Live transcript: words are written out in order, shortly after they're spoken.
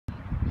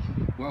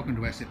Welcome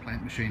to Asset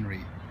Plant Machinery.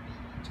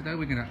 Today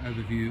we're going to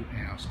overview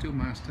our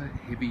Steelmaster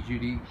Heavy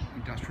Duty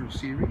Industrial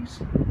Series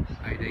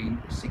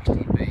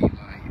 1860B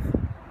lathe.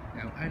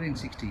 Our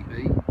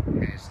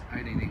 1860B has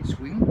 18-inch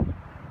swing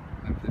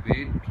over the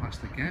bed plus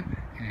the gap,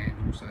 and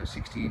also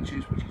 60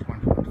 inches, which is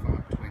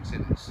 1.5 between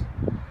centres.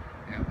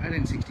 Our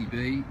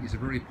 1860B is a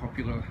very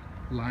popular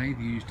lathe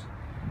used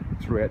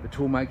throughout the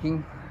tool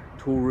making,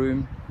 tool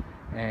room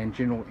and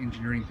general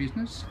engineering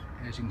business.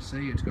 As you can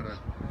see, it's got a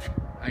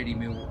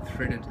 80mm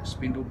threaded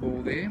spindle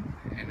ball there,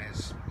 and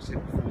as I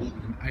said before, with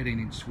an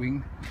 18-inch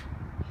swing,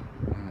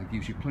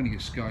 gives you plenty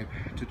of scope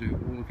to do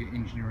all of your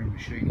engineering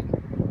machining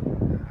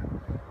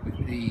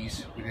with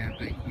ease without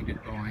being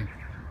hindered by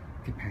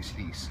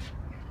capacities.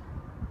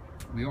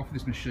 We offer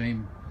this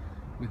machine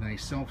with a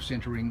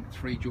self-centering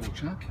 3-jaw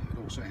chuck. It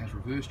also has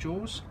reverse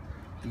jaws.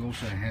 We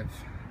also have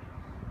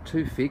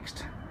 2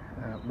 fixed,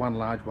 one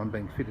large one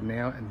being fitted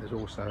now, and there's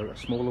also a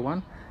smaller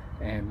one,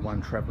 and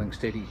one travelling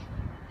steady.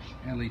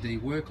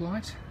 LED work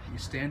light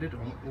is standard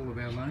on all of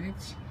our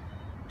lathes.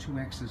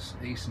 2-axis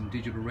Easson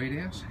digital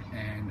readout,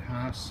 and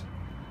Haas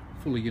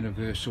fully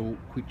universal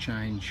quick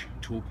change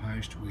tool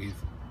post with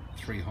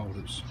 3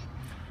 holders.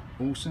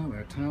 Also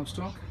our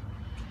tailstock,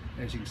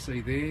 as you can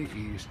see there,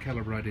 is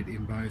calibrated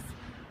in both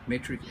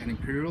metric and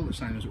imperial, the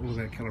same as all of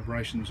our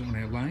calibrations on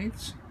our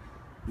lathes.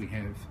 We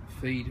have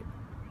feed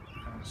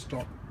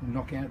stop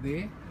knockout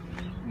there.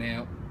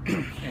 Now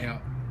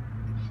our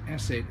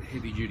Asset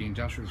Heavy Duty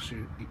Industrial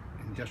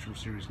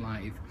Series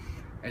lathe,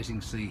 as you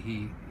can see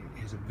here,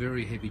 has a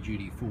very heavy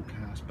duty full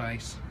cast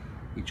base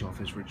which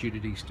offers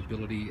rigidity,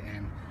 stability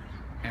and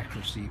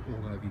accuracy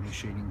all over your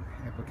machining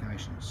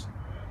applications.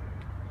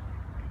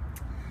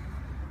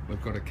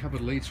 We've got a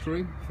covered lead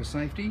screw for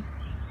safety,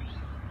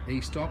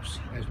 e-stops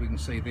as we can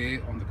see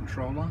there on the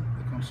controller,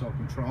 the console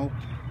control.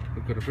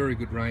 We've got a very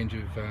good range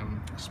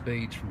of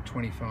speeds from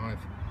 25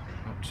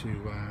 up to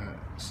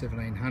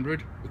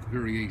 1700 with a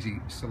very easy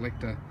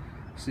selector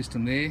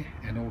system there,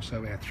 and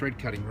also our thread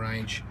cutting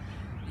range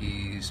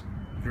is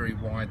very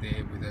wide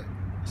there with a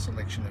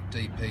selection of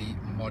DP,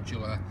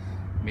 modular,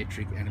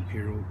 metric and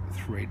imperial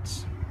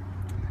threads.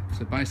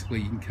 So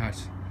basically you can cut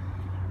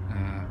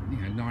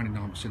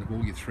 99% of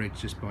all your threads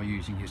just by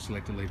using your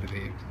selector lever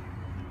there.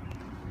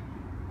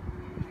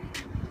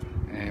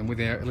 And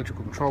with our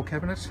electrical control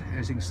cabinet,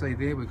 as you can see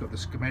there, we've got the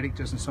schematic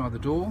just inside the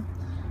door.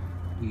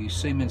 We use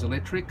Siemens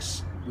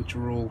electrics, which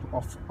are all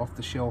off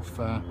the shelf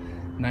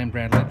name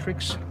brand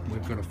electrics.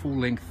 We've got a full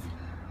length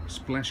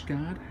splash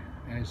guard,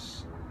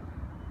 as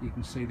you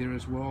can see there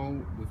as well.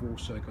 We've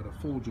also got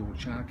a 4-jaw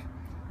chuck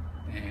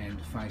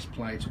and face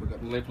plates. We've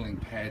got levelling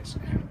pads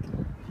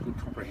and good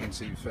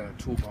comprehensive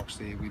toolbox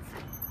there, with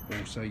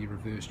also your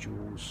reverse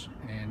jaws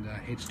and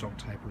headstock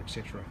taper,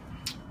 etc.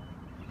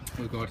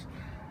 We've got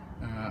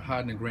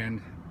hardened and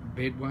ground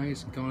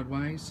bedways and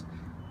guideways.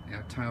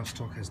 Our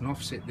tailstock has an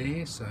offset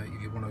there, so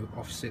if you want to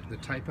offset the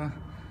taper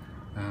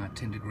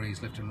 10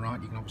 degrees left and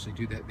right, you can obviously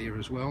do that there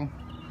as well.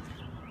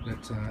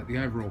 But the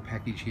overall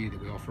package here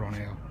that we offer on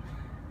our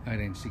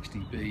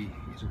 1860B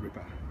is a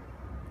ripper.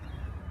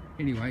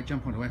 Anyway,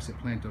 jump onto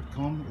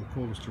assetplant.com or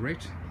call us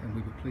direct, and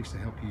we'll be pleased to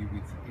help you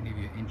with any of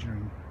your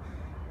engineering,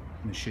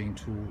 machine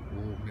tool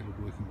or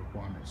metalworking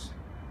requirements.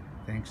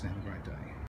 Thanks and have a great day.